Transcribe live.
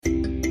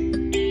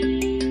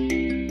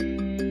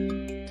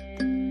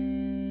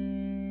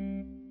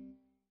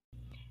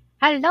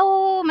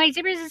Hello, my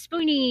zippers and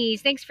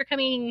spoonies. Thanks for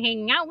coming and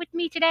hanging out with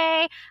me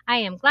today. I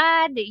am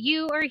glad that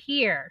you are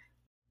here.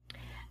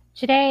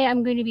 Today,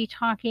 I'm going to be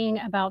talking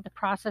about the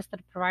process that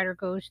a provider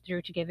goes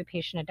through to give a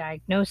patient a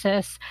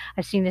diagnosis.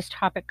 I've seen this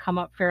topic come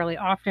up fairly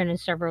often in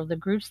several of the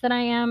groups that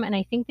I am, and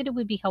I think that it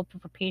would be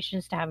helpful for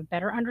patients to have a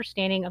better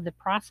understanding of the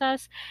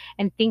process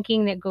and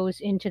thinking that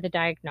goes into the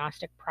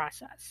diagnostic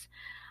process.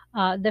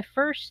 The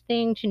first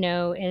thing to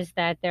know is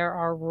that there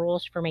are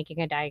rules for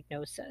making a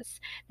diagnosis.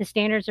 The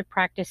standards of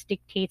practice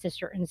dictates a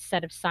certain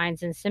set of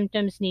signs and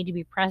symptoms need to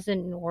be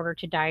present in order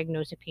to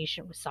diagnose a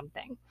patient with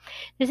something.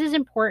 This is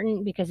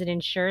important because it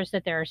ensures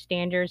that there are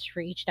standards for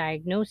each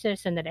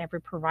diagnosis and that every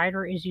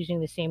provider is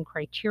using the same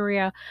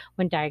criteria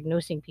when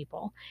diagnosing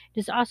people. It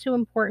is also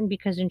important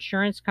because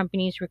insurance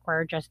companies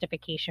require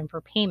justification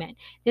for payment.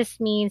 This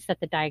means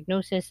that the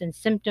diagnosis and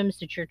symptoms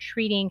that you're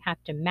treating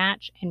have to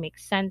match and make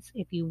sense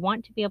if you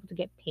want to be able to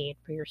get paid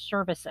for your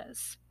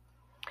services.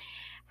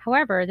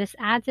 However, this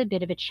adds a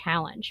bit of a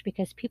challenge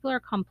because people are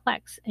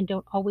complex and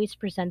don't always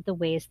present the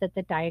ways that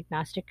the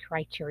diagnostic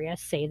criteria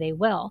say they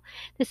will.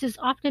 This is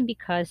often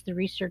because the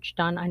research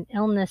done on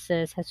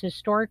illnesses has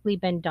historically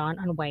been done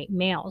on white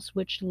males,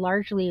 which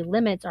largely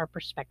limits our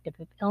perspective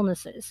of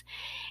illnesses.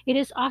 It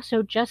is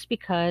also just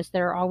because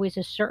there are always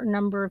a certain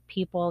number of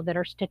people that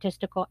are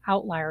statistical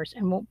outliers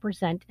and won't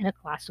present in a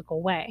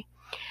classical way.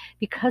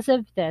 Because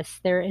of this,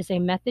 there is a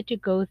method to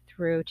go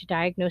through to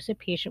diagnose a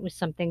patient with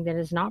something that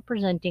is not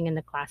presenting in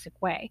the classic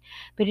way,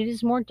 but it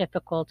is more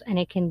difficult and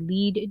it can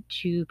lead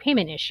to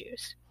payment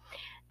issues.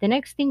 The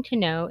next thing to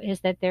know is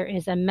that there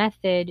is a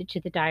method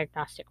to the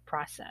diagnostic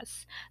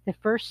process. The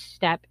first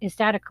step is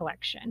data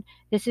collection.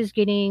 This is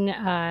getting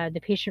the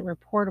patient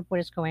report of what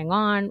is going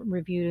on,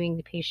 reviewing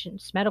the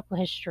patient's medical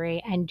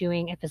history, and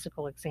doing a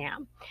physical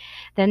exam.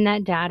 Then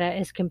that data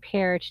is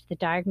compared to the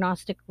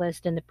diagnostic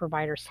list in the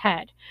provider's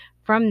head.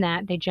 From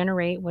that, they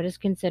generate what is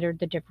considered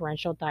the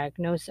differential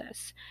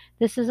diagnosis.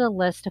 This is a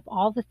list of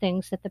all the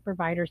things that the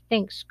provider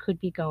thinks could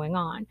be going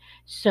on,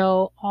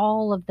 so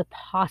all of the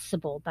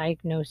possible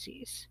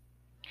diagnoses.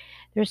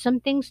 There's some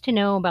things to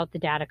know about the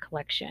data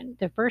collection.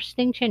 The first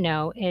thing to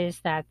know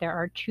is that there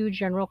are two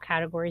general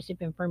categories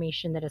of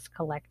information that is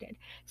collected: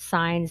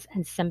 signs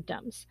and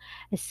symptoms.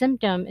 A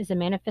symptom is a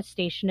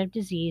manifestation of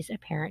disease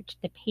apparent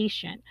to the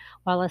patient,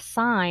 while a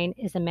sign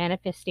is a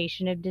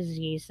manifestation of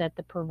disease that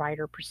the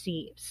provider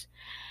perceives.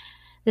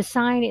 The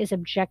sign is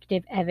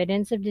objective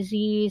evidence of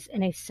disease,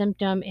 and a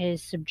symptom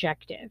is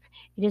subjective.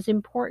 It is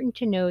important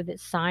to know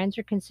that signs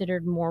are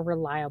considered more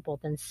reliable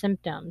than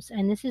symptoms,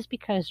 and this is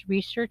because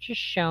research has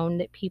shown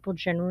that people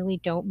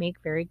generally don't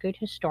make very good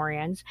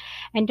historians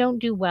and don't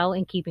do well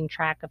in keeping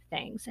track of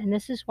things. And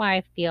this is why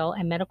I feel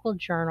a medical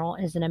journal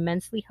is an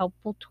immensely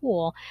helpful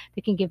tool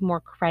that can give more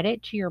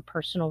credit to your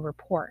personal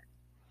report.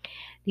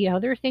 The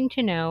other thing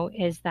to know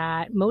is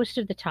that most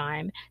of the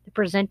time, the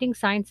presenting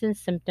signs and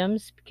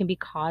symptoms can be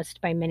caused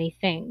by many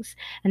things,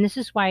 and this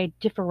is why a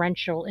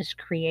differential is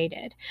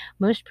created.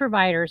 Most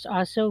providers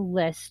also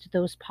list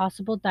those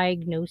possible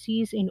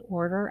diagnoses in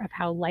order of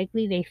how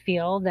likely they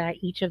feel that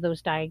each of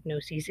those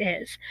diagnoses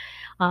is.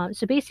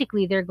 So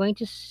basically, they're going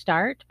to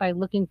start by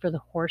looking for the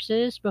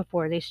horses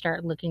before they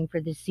start looking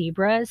for the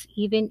zebras,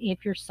 even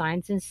if your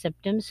signs and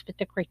symptoms fit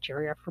the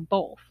criteria for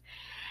both.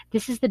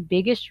 This is the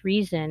biggest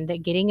reason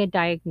that getting a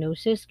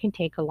diagnosis can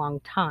take a long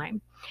time.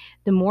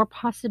 The more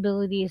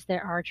possibilities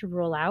there are to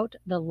rule out,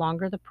 the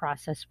longer the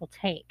process will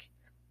take.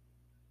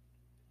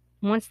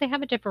 Once they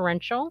have a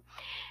differential,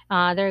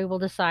 they will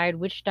decide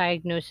which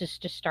diagnosis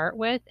to start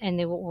with, and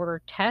they will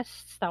order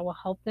tests that will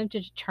help them to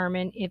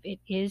determine if it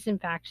is, in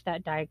fact,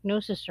 that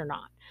diagnosis or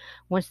not.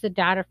 Once the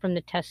data from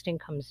the testing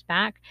comes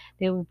back,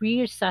 they will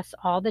reassess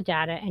all the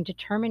data and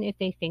determine if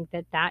they think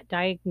that that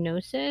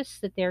diagnosis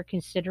that they're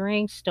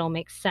considering still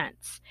makes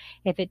sense.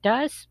 If it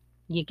does,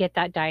 you get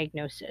that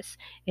diagnosis.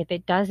 If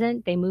it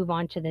doesn't, they move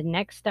on to the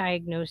next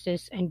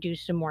diagnosis and do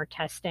some more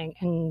testing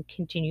and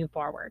continue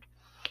forward.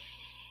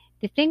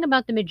 The thing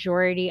about the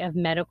majority of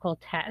medical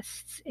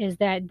tests is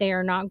that they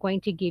are not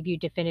going to give you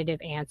definitive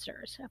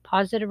answers. A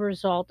positive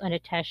result on a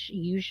test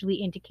usually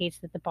indicates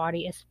that the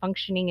body is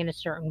functioning in a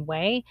certain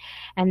way,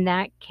 and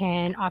that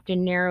can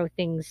often narrow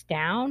things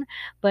down,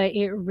 but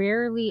it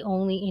rarely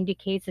only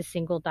indicates a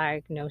single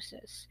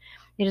diagnosis.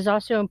 It is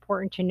also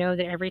important to know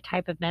that every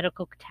type of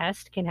medical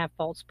test can have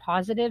false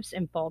positives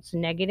and false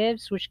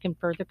negatives, which can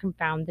further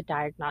confound the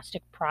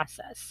diagnostic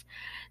process.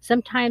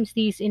 Sometimes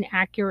these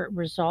inaccurate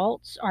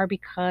results are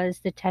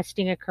because the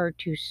testing occurred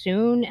too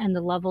soon and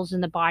the levels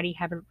in the body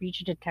haven't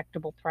reached a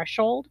detectable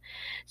threshold.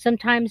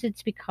 Sometimes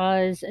it's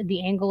because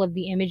the angle of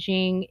the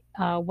imaging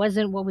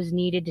wasn't what was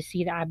needed to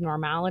see the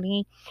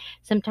abnormality.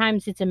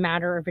 Sometimes it's a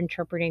matter of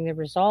interpreting the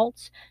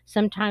results.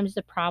 Sometimes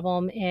the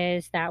problem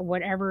is that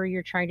whatever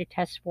you're trying to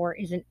test for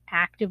isn't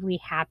actively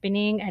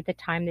happening at the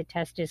time the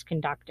test is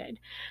conducted.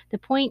 The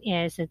point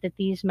is that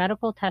these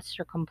medical tests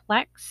are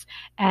complex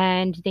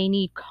and they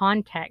need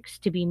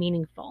context to be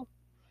meaningful.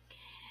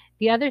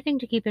 The other thing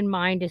to keep in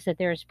mind is that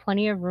there is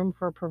plenty of room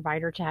for a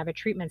provider to have a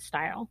treatment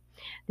style.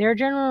 There are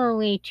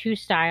generally two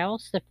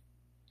styles. The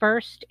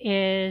first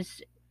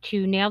is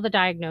to nail the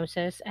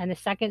diagnosis, and the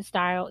second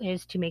style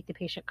is to make the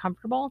patient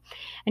comfortable.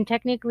 And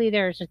technically,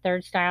 there's a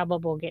third style,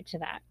 but we'll get to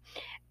that.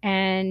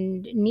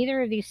 And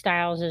neither of these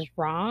styles is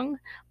wrong.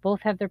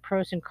 Both have their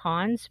pros and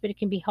cons, but it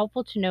can be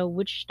helpful to know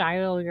which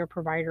style your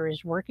provider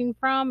is working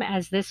from,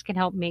 as this can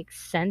help make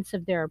sense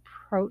of their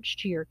approach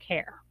to your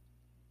care.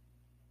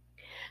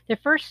 The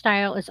first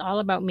style is all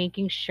about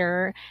making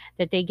sure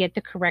that they get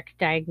the correct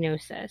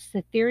diagnosis.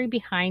 The theory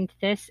behind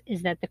this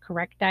is that the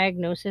correct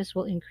diagnosis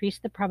will increase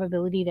the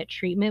probability that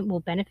treatment will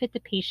benefit the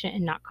patient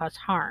and not cause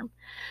harm.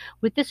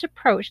 With this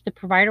approach, the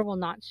provider will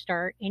not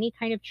start any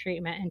kind of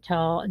treatment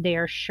until they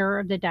are sure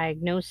of the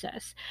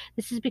diagnosis.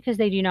 This is because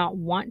they do not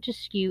want to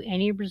skew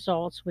any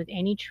results with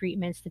any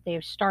treatments that they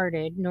have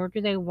started, nor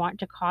do they want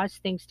to cause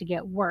things to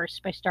get worse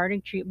by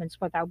starting treatments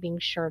without being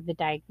sure of the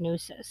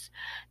diagnosis.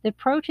 The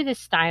pro to this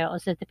style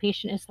is that the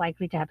patient is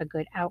likely to have a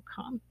good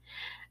outcome.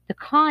 The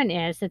con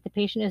is that the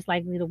patient is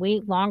likely to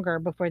wait longer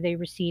before they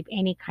receive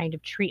any kind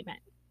of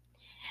treatment.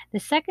 The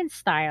second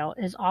style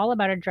is all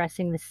about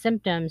addressing the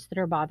symptoms that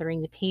are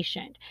bothering the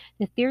patient.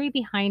 The theory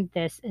behind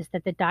this is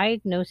that the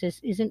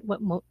diagnosis isn't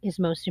what is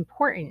most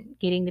important.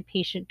 Getting the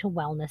patient to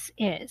wellness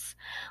is.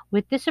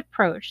 With this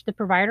approach, the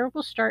provider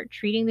will start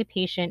treating the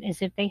patient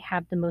as if they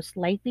have the most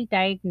likely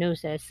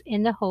diagnosis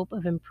in the hope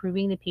of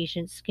improving the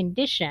patient's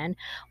condition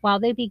while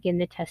they begin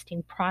the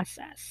testing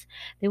process.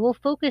 They will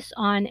focus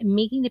on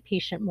making the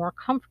patient more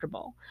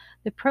comfortable.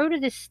 The pro to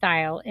this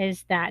style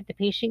is that the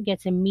patient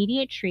gets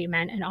immediate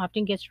treatment and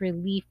often gets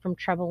relief from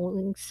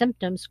troubling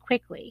symptoms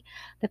quickly.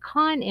 The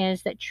con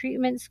is that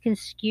treatments can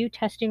skew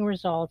testing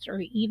results or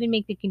even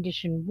make the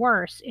condition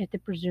worse if the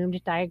presumed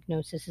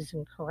diagnosis is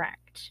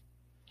incorrect.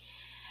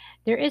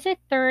 There is a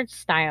third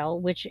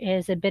style, which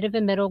is a bit of a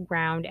middle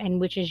ground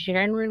and which is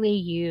generally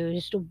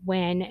used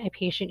when a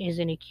patient is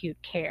in acute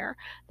care.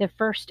 The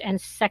first and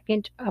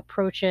second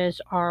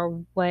approaches are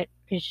what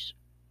is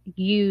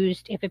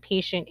used if a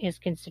patient is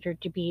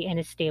considered to be in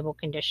a stable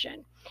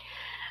condition.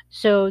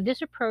 So,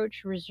 this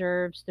approach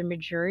reserves the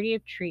majority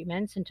of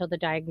treatments until the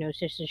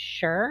diagnosis is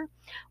sure.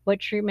 What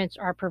treatments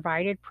are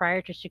provided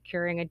prior to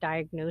securing a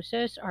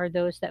diagnosis are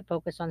those that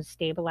focus on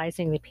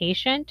stabilizing the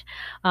patient,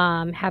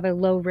 have a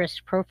low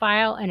risk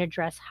profile, and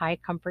address high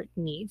comfort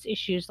needs,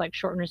 issues like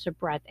shortness of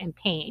breath and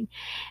pain.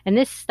 And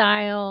this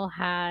style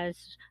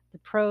has the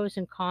pros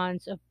and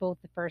cons of both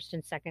the first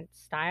and second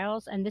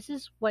styles. And this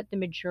is what the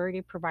majority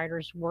of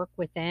providers work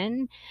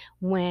within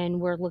when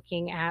we're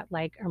looking at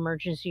like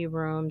emergency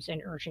rooms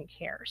and urgent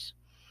cares.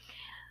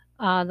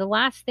 The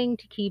last thing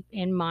to keep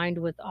in mind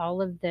with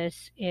all of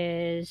this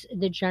is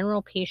the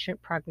general patient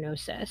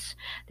prognosis.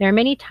 There are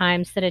many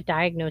times that a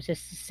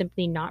diagnosis is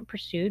simply not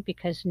pursued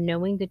because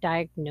knowing the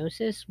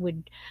diagnosis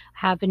would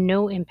have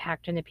no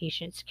impact on the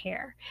patient's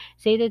care.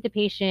 Say that the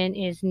patient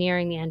is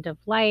nearing the end of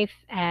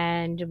life,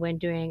 and when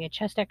doing a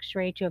chest x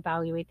ray to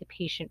evaluate the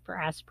patient for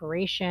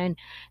aspiration,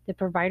 the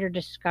provider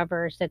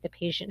discovers that the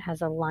patient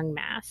has a lung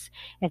mass.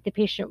 If the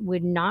patient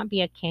would not be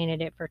a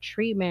candidate for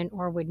treatment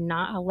or would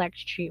not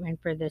elect treatment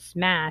for this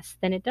mass,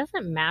 then it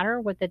doesn't matter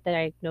what the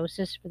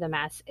diagnosis for the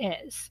mass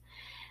is.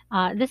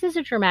 This is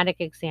a dramatic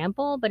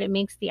example, but it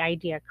makes the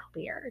idea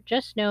clear.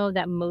 Just know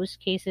that most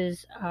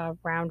cases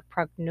around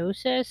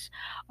prognosis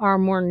are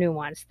more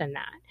nuanced than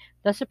that.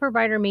 Thus, a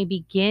provider may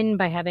begin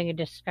by having a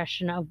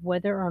discussion of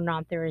whether or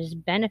not there is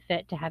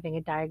benefit to having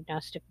a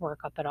diagnostic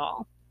workup at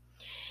all.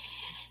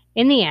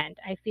 In the end,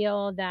 I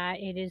feel that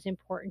it is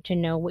important to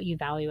know what you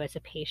value as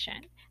a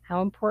patient.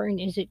 How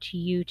important is it to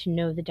you to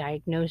know the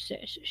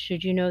diagnosis?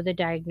 Should you know the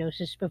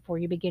diagnosis before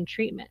you begin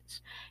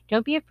treatments?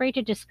 Don't be afraid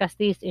to discuss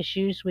these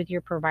issues with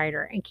your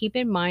provider, and keep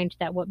in mind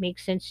that what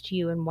makes sense to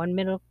you in one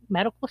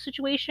medical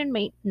situation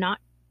may not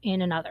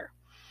in another.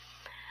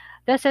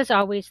 Thus, as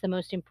always, the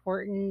most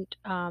important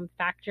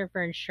factor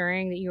for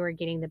ensuring that you are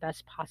getting the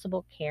best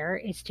possible care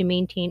is to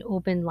maintain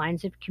open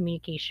lines of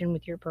communication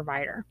with your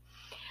provider.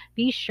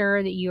 Be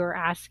sure that you are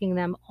asking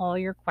them all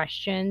your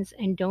questions,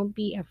 and don't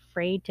be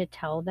afraid to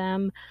tell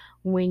them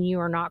when you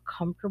are not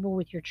comfortable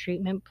with your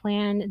treatment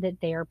plan that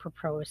they are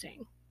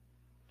proposing.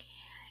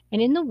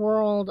 And in the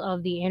world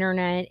of the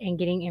internet and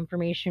getting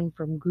information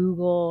from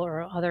Google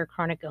or other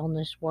chronic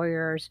illness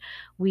warriors,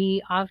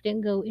 we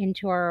often go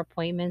into our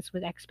appointments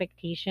with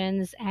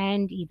expectations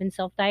and even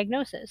self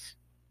diagnosis.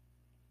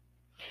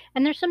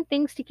 And there's some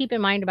things to keep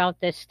in mind about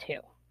this too.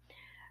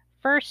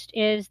 First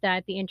is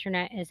that the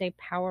internet is a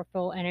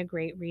powerful and a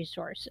great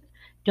resource.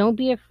 Don't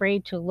be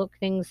afraid to look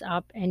things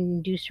up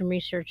and do some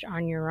research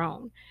on your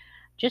own.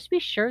 Just be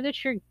sure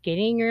that you're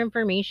getting your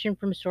information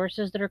from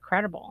sources that are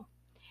credible.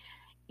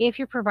 If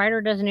your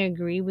provider doesn't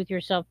agree with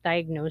your self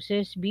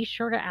diagnosis, be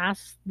sure to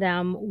ask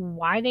them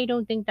why they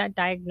don't think that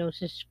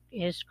diagnosis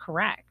is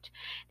correct.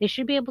 They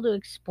should be able to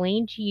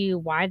explain to you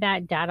why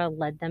that data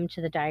led them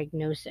to the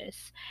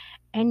diagnosis.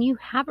 And you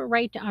have a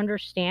right to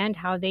understand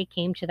how they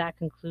came to that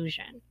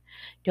conclusion.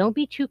 Don't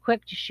be too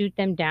quick to shoot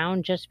them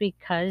down just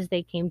because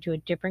they came to a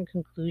different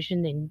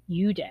conclusion than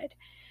you did.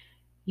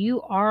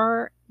 You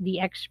are the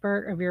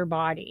expert of your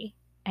body.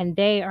 and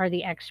they are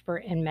the expert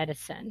in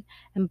medicine.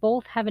 And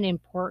both have an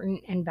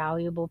important and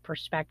valuable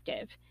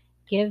perspective.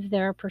 Give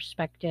their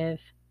perspective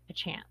a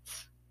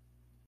chance.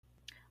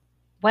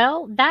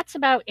 Well, that's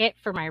about it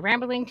for my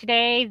rambling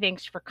today.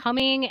 Thanks for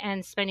coming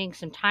and spending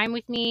some time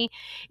with me.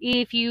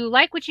 If you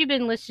like what you've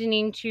been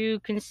listening to,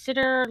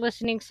 consider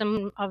listening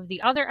some of the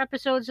other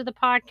episodes of the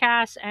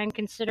podcast and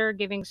consider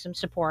giving some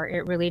support.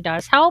 It really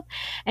does help.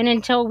 And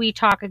until we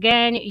talk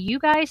again, you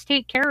guys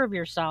take care of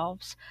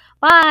yourselves.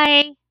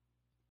 Bye.